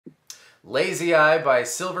Lazy Eye by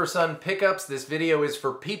Silversun Pickups. This video is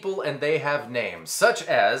for people and they have names, such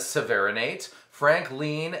as Severinate, Frank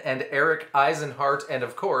Lean, and Eric Eisenhart, and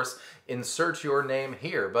of course, insert your name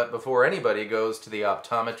here. But before anybody goes to the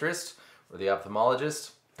optometrist or the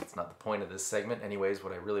ophthalmologist, that's not the point of this segment. Anyways,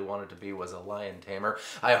 what I really wanted to be was a lion tamer.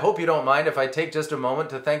 I hope you don't mind if I take just a moment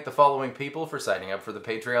to thank the following people for signing up for the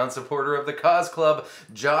Patreon supporter of the Cause Club: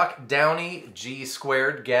 Jock Downey, G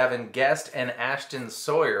Squared, Gavin Guest, and Ashton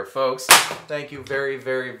Sawyer. Folks, thank you very,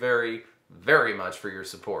 very, very, very much for your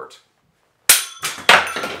support.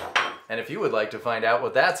 And if you would like to find out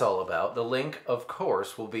what that's all about, the link, of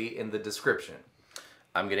course, will be in the description.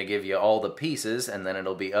 I'm going to give you all the pieces, and then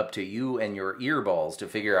it'll be up to you and your earballs to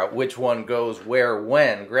figure out which one goes where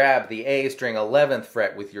when. Grab the A string 11th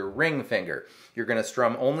fret with your ring finger. You're going to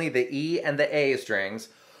strum only the E and the A strings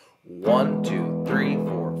 1, 2, 3,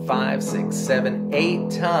 4, 5, 6, 7,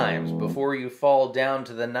 8 times before you fall down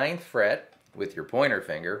to the 9th fret with your pointer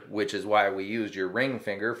finger, which is why we used your ring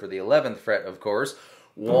finger for the 11th fret, of course.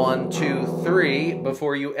 1, 2, 3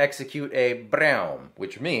 before you execute a brown,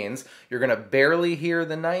 which means you're going to barely hear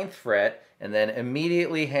the 9th fret and then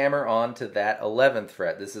immediately hammer on to that 11th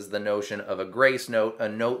fret. This is the notion of a grace note, a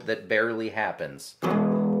note that barely happens.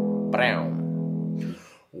 Brown.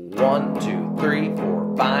 1, 2, 3,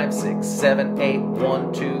 4, 5, 6, 7, 8.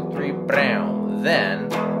 1, 2, 3, brown.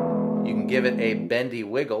 Then you can give it a bendy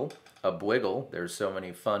wiggle, a bwiggle. There's so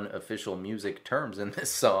many fun official music terms in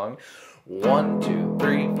this song. 1, 2,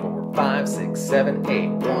 3, 4, 5, 6, 7, 8.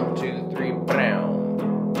 1, 2, 3,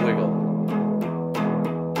 brown. Wiggle.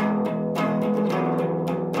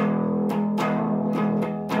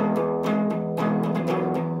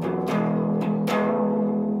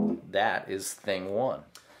 That is thing one.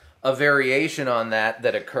 A variation on that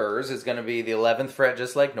occurs is going to be the 11th fret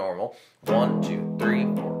just like normal. 1, 2, 3,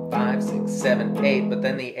 4, 5, 6, 7, 8. But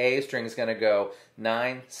then the A string is going to go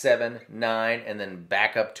 9, 7, 9, and then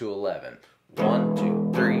back up to 11. 1,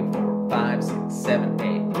 2, 3, 4, 5, 6, 7,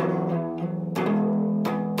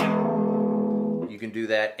 8. You can do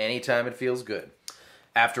that anytime it feels good.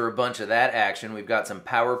 After a bunch of that action, we've got some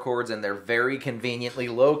power chords, and they're very conveniently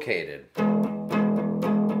located.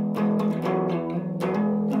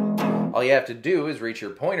 All you have to do is reach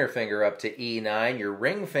your pointer finger up to E9, your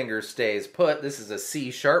ring finger stays put. This is a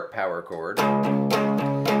C sharp power chord.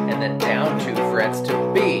 And then down 2 frets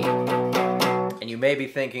to B. And you may be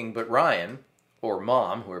thinking, but Ryan, or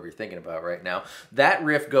Mom, whoever you're thinking about right now, that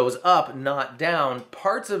riff goes up, not down.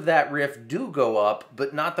 Parts of that riff do go up,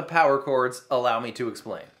 but not the power chords. Allow me to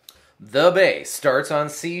explain. The bass starts on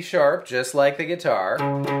C sharp, just like the guitar.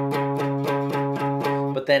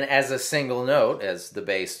 But then as a single note, as the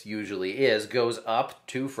bass usually is, goes up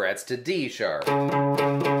 2 frets to D sharp.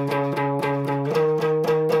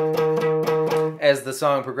 As the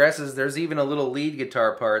song progresses, there's even a little lead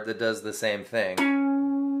guitar part that does the same thing.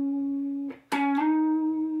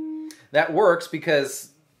 That works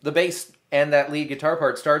because the bass and that lead guitar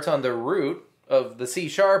part starts on the root of the C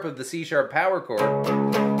sharp power chord,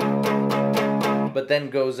 but then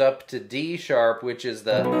goes up to D sharp, which is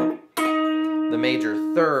the major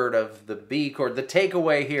third of the B chord. The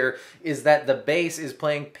takeaway here is that the bass is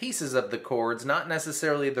playing pieces of the chords, not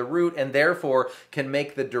necessarily the root, and therefore can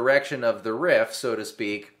make the direction of the riff, so to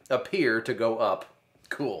speak, appear to go up.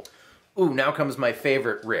 Cool. Ooh, now comes my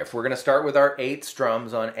favorite riff. We're going to start with our 8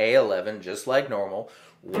 strums on A11, just like normal.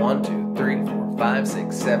 1, 2, 3, 4, 5,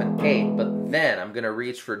 6, 7, 8. But then I'm going to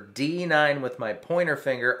reach for D9 with my pointer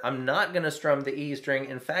finger. I'm not going to strum the E string.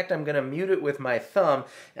 In fact, I'm going to mute it with my thumb,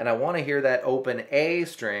 and I want to hear that open A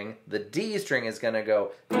string. The D string is going to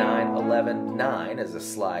go 9, 11, 9 as a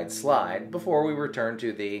slide, slide, before we return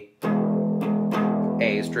to the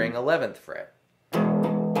A string 11th fret.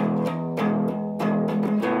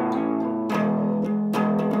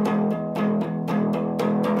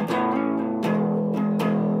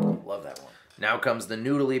 Now comes the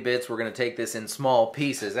noodly bits. We're going to take this in small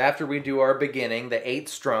pieces. After we do our beginning, the 8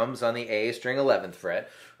 strums on the A string 11th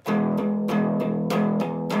fret,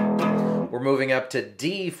 we're moving up to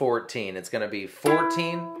D14. It's going to be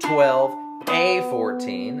 14, 12,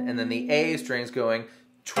 A14, and then the A string's going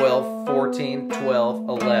 12, 14, 12,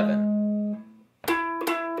 11.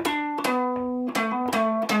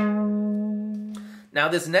 Now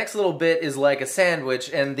this next little bit is like a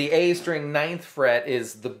sandwich, and the A string 9th fret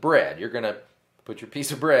is the bread. You're going to put your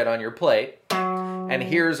piece of bread on your plate, and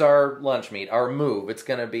here's our lunch meat, our move. It's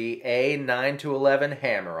going to be A 9 to 11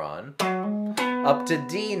 hammer on, up to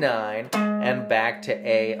D9, and back to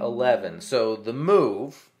A11. So the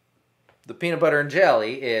move, the peanut butter and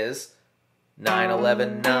jelly, is 9,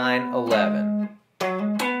 11, 9, 11.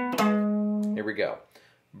 Here we go.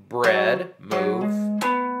 bread, move,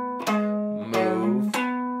 move,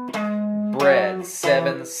 bread,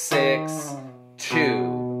 7, 6,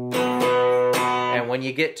 2. And when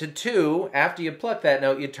you get to 2, after you pluck that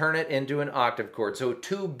note, you turn it into an octave chord. So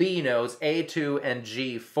 2 B notes, A2 and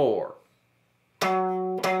G4.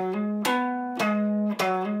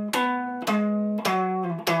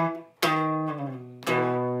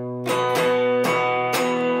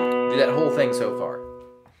 Do that whole thing so far.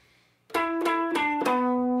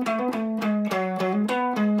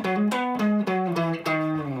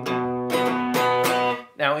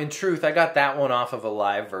 Now, in truth, I got that one off of a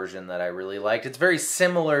live version that I really liked. It's very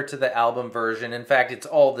similar to the album version. In fact, it's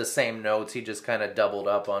all the same notes. He just kind of doubled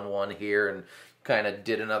up on one here and kind of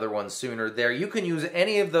did another one sooner there. You can use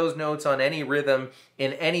any of those notes on any rhythm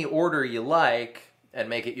in any order you like and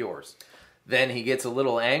make it yours. Then he gets a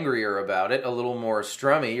little angrier about it, a little more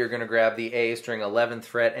strummy. You're going to grab the A string 11th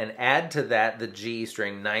fret and add to that the G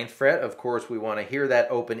string 9th fret. Of course, we want to hear that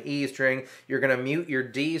open E string. You're going to mute your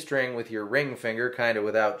D string with your ring finger, kind of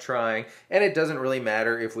without trying. And it doesn't really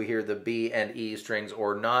matter if we hear the B and E strings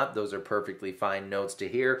or not. Those are perfectly fine notes to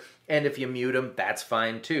hear. And if you mute them, that's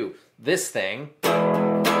fine too. This thing,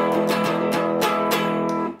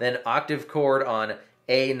 then octave chord on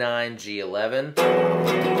A9, G11.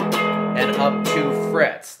 And up 2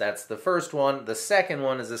 frets. That's the first one. The second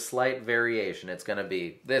one is a slight variation. It's going to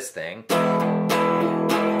be this thing. 9,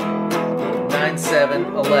 7,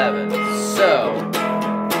 11. So,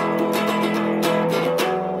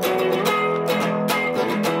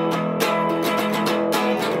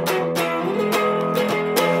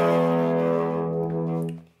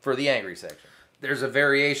 for the angry section. There's a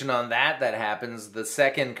variation on that happens. The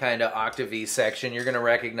second kind of octave-y section, you're going to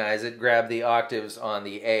recognize it. Grab the octaves on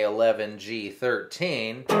the A11,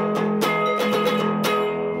 G13.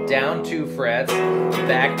 Down 2 frets,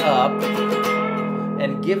 back up,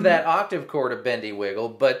 and give that octave chord a bendy wiggle,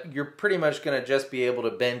 but you're pretty much going to just be able to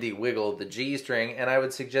bendy wiggle the G string, and I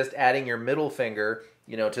would suggest adding your middle finger,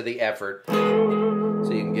 you know, to the effort,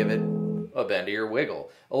 so you can give it a bendier wiggle.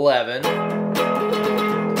 11, 9,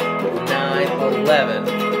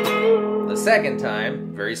 11. The second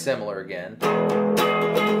time, very similar again. 9,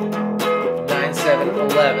 7,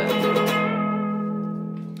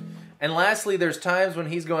 11. And lastly, there's times when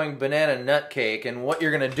he's going banana nut cake, and what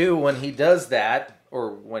you're going to do when he does that,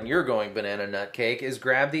 or when you're going banana nut cake, is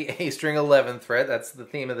grab the A string 11th fret, that's the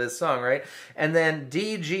theme of this song, right? And then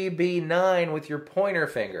D, G, B, 9 with your pointer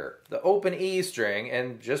finger, the open E string,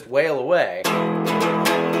 and just wail away.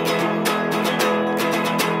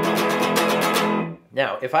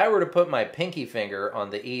 Now, if I were to put my pinky finger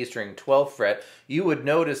on the E string 12th fret, you would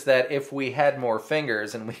notice that if we had more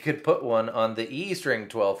fingers and we could put one on the E string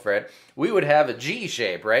 12th fret, we would have a G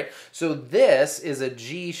shape, right? So this is a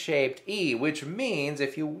G-shaped E, which means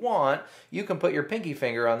if you want, you can put your pinky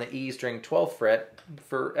finger on the E string 12th fret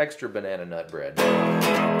for extra banana nut bread.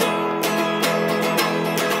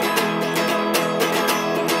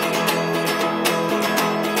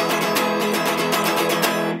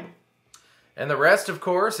 And the rest, of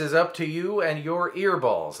course, is up to you and your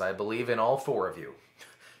earballs. I believe in all 4 of you.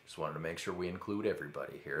 Just wanted to make sure we include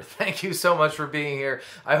everybody here. Thank you so much for being here.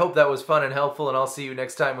 I hope that was fun and helpful, and I'll see you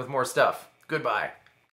next time with more stuff. Goodbye.